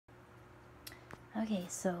Okay,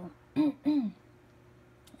 so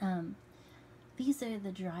um, these are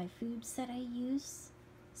the dry foods that I use.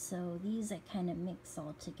 So these I kind of mix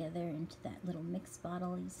all together into that little mix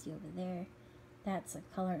bottle you see over there. That's a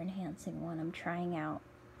color enhancing one I'm trying out.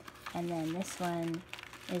 And then this one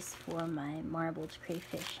is for my marbled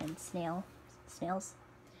crayfish and snails.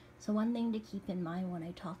 So one thing to keep in mind when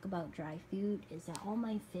I talk about dry food is that all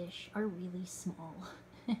my fish are really small.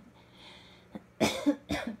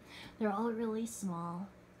 They're all really small.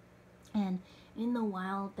 And in the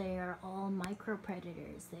wild, they are all micro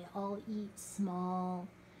predators. They all eat small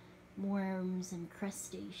worms and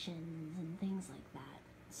crustaceans and things like that.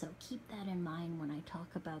 So keep that in mind when I talk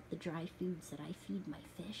about the dry foods that I feed my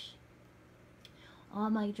fish. All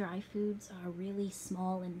my dry foods are really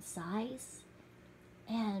small in size,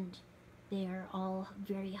 and they are all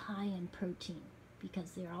very high in protein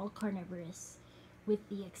because they're all carnivorous, with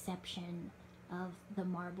the exception of the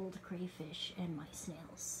marbled crayfish and my snails.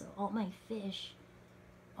 So all my fish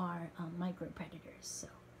are micro predators. So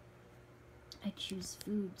I choose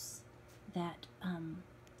foods that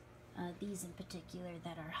these in particular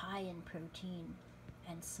that are high in protein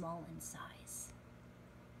and small in size.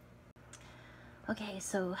 Okay,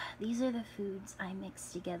 so these are the foods I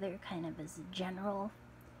mix together kind of as a general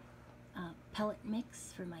pellet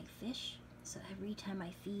mix for my fish. So every time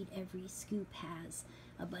I feed, every scoop has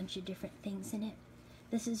a bunch of different things in it.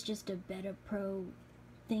 This is just a Beta Pro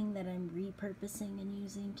thing that I'm repurposing and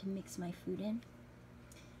using to mix my food in.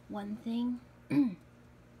 One thing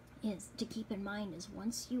is to keep in mind is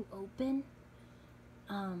once you open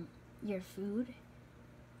your food,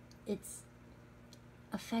 its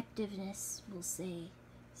effectiveness, we'll say,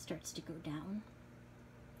 starts to go down.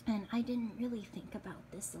 And I didn't really think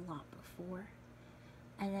about this a lot before.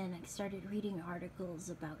 And then I started reading articles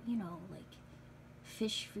about, like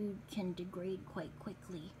fish food can degrade quite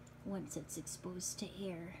quickly once it's exposed to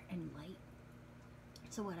air and light.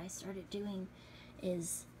 So what I started doing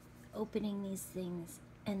is opening these things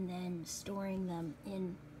and then storing them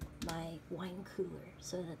in my wine cooler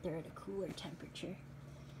so that they're at a cooler temperature.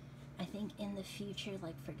 I think in the future,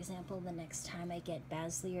 like for example, the next time I get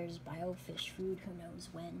Baslier's biofish food, who knows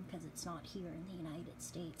when, because it's not here in the United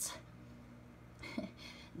States,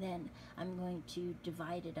 then I'm going to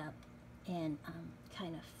divide it up and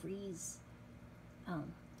kind of freeze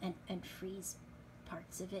and freeze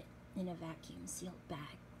parts of it in a vacuum sealed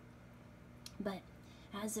bag. But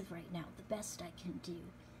as of right now, the best I can do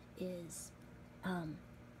is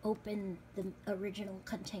open the original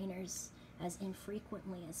containers as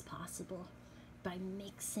infrequently as possible by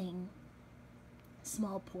mixing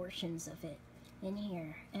small portions of it in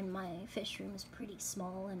here. And my fish room is pretty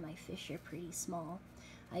small and my fish are pretty small.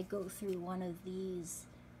 I go through one of these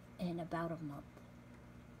in about a month.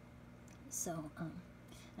 So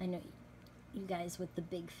I know you guys with the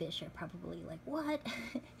big fish are probably like, what?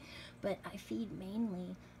 But I feed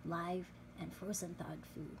mainly live and frozen thawed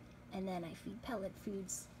food, and then I feed pellet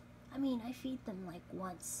foods. I mean, I feed them like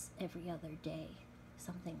once every other day,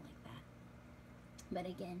 something like that. But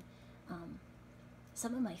again,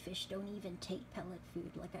 some of my fish don't even take pellet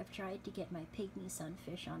food. Like I've tried to get my pygmy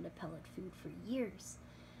sunfish onto pellet food for years.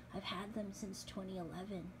 I've had them since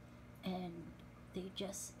 2011, and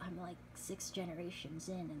I'm like 6 generations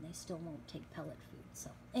in and they still won't take pellet food. So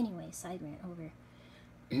anyway, side rant over.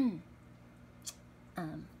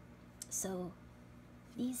 So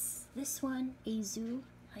this one, Azu,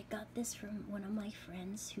 I got this from one of my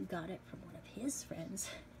friends who got it from one of his friends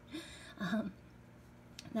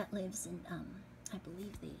that lives in, I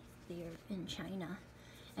believe they're in China.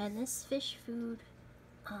 And this fish food,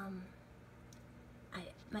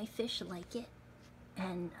 my fish like it,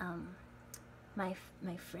 and my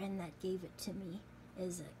friend that gave it to me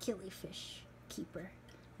is a killifish keeper,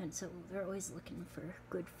 and so they're always looking for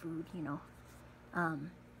good food,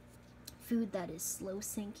 food that is slow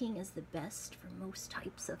sinking is the best for most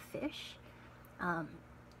types of fish,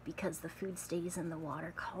 because the food stays in the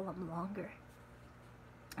water column longer.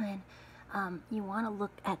 And you want to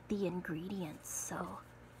look at the ingredients. So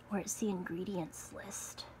where's the ingredients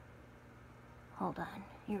list? Hold on,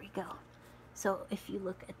 here we go. So if you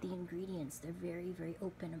look at the ingredients, they're very, very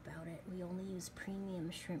open about it. We only use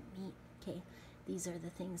premium shrimp meat, okay? These are the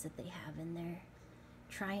things that they have in there.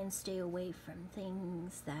 Try and stay away from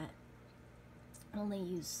things that only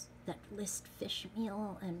use, that list fish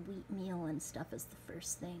meal and wheat meal and stuff as the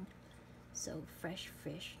first thing. So fresh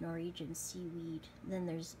fish, Norwegian seaweed, then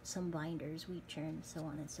there's some binders, wheat churn, so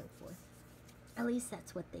on and so forth. At least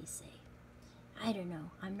that's what they say. I don't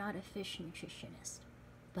know, I'm not a fish nutritionist,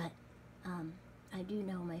 but I do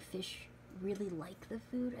know my fish really like the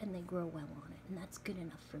food and they grow well on it, and that's good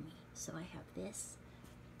enough for me. So I have this.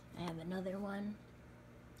 I have another one,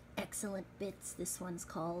 Excellent Bits. This one's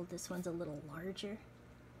a little larger.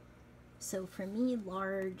 So for me,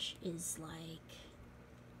 large is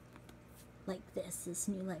like this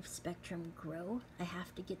New Life Spectrum Grow. I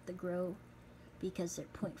have to get the Grow because they're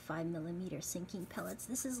 0.5 millimeter sinking pellets.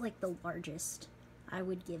 This is like the largest I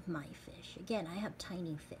would give my fish. Again, I have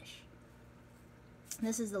tiny fish.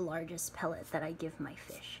 This is the largest pellet that I give my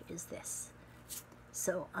fish, is this.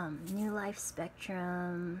 So, New Life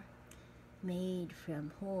Spectrum, made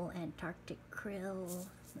from whole Antarctic krill,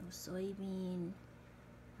 no soybean.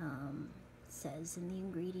 Says in the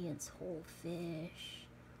ingredients, whole fish,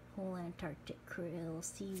 whole Antarctic krill,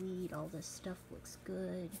 seaweed, all this stuff looks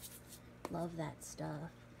good. Love that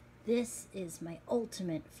stuff. This is my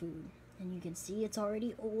ultimate food. And you can see it's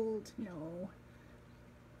already old. No.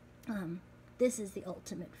 This is the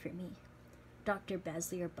ultimate for me. Dr.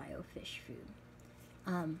 Baslier Biofish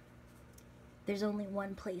Food. There's only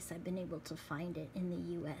one place I've been able to find it in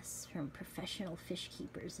the U.S. from professional fish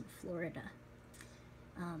keepers in Florida.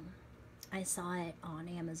 I saw it on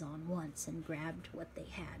Amazon once and grabbed what they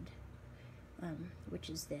had, which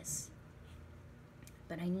is this.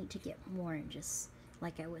 But I need to get more and just,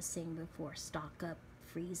 like I was saying before, stock up,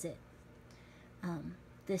 freeze it.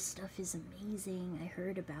 This stuff is amazing. I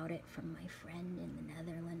heard about it from my friend in the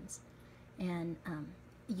Netherlands. And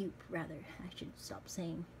Joop, rather. I should stop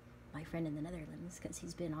saying my friend in the Netherlands because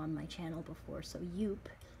he's been on my channel before. So Joop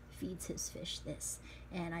feeds his fish this.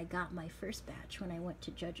 And I got my first batch when I went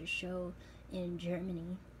to judge a show in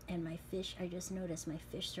Germany. And my fish, I just noticed my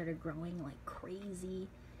fish started growing like crazy.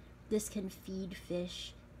 This can feed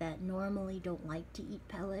fish that normally don't like to eat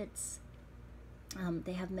pellets.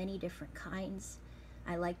 They have many different kinds.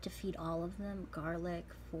 I like to feed all of them: garlic,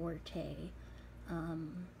 forte,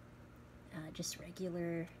 just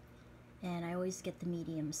regular, and I always get the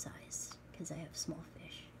medium size because I have small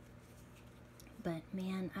fish. But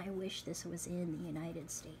man, I wish this was in the United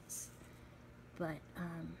States. But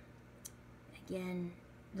again,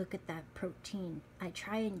 look at that protein. I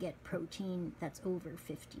try and get protein that's over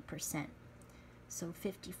 50%. So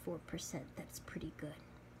 54%, that's pretty good.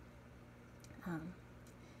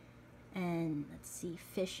 And let's see,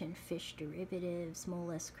 fish and fish derivatives,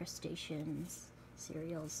 mollusks, crustaceans,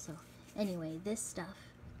 cereals. So anyway, this stuff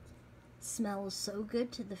smells so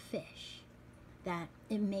good to the fish that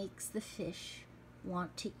it makes the fish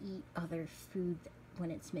want to eat other food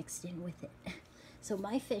when it's mixed in with it. So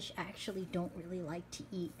my fish actually don't really like to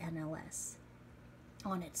eat NLS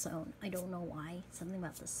on its own. I don't know why, something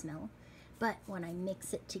about the smell. But when I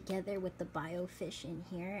mix it together with the biofish in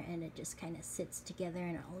here and it just kind of sits together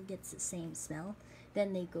and it all gets the same smell,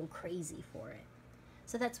 then they go crazy for it.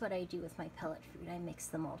 So that's what I do with my pellet food. I mix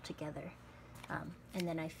them all together and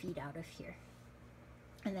then I feed out of here.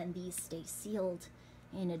 And then these stay sealed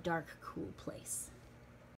in a dark, cool place.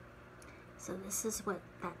 So this is what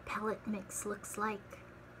that pellet mix looks like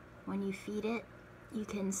when you feed it. You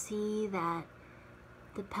can see that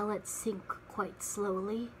the pellets sink quite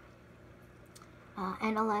slowly.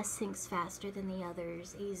 NLS sinks faster than the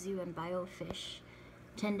others. Azu and biofish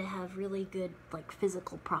tend to have really good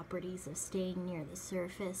physical properties of staying near the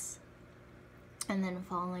surface and then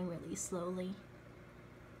falling really slowly.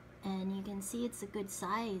 And you can see it's a good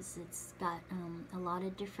size. It's got a lot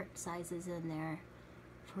of different sizes in there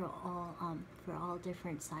for all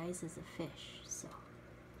different sizes of fish. So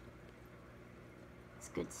it's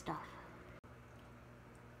good stuff.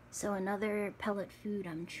 So another pellet food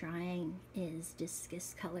I'm trying is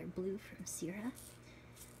Discus Color Blue from Sierra.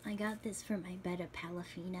 I got this for my betta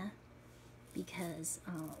palafina because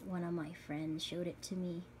one of my friends showed it to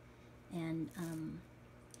me, and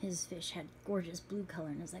his fish had gorgeous blue color,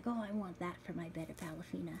 and I was like, oh, I want that for my betta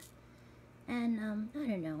palafina. And I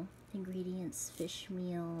don't know, ingredients: fish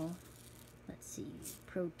meal, let's see,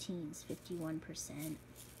 proteins 51%.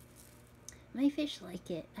 My fish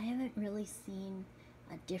like it. I haven't really seen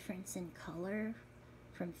a difference in color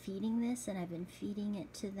from feeding this, and I've been feeding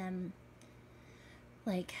it to them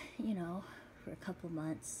for a couple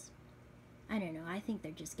months. I don't know, I think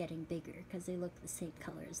they're just getting bigger because they look the same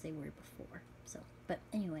color as they were before. So, but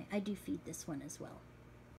anyway, I do feed this one as well.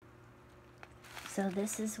 So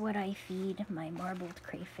this is what I feed my marbled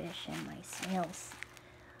crayfish and my snails.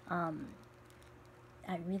 I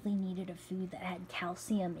really needed a food that had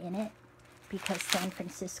calcium in it because San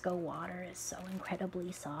Francisco water is so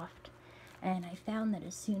incredibly soft. And I found that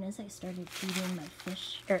as soon as I started feeding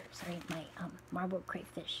my marbled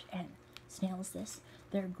crayfish and snails this,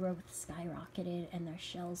 their growth skyrocketed and their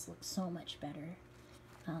shells look so much better.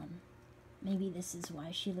 maybe this is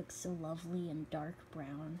why she looks so lovely and dark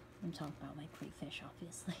brown. I'm talking about my crayfish,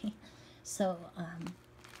 obviously. So,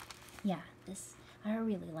 yeah, I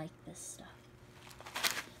really like this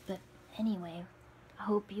stuff. But anyway, I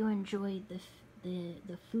hope you enjoyed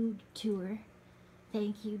the food tour.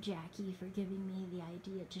 Thank you, Jackie, for giving me the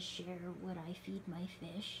idea to share what I feed my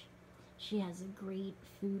fish. She has a great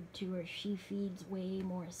food tour. She feeds way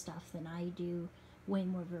more stuff than I do, way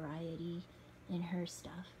more variety in her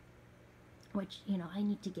stuff, which, I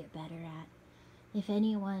need to get better at. If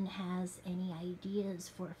anyone has any ideas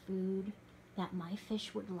for food that my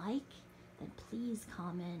fish would like, then please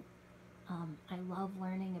comment. I love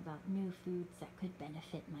learning about new foods that could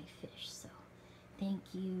benefit my fish. So thank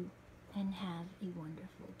you and have a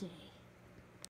wonderful day.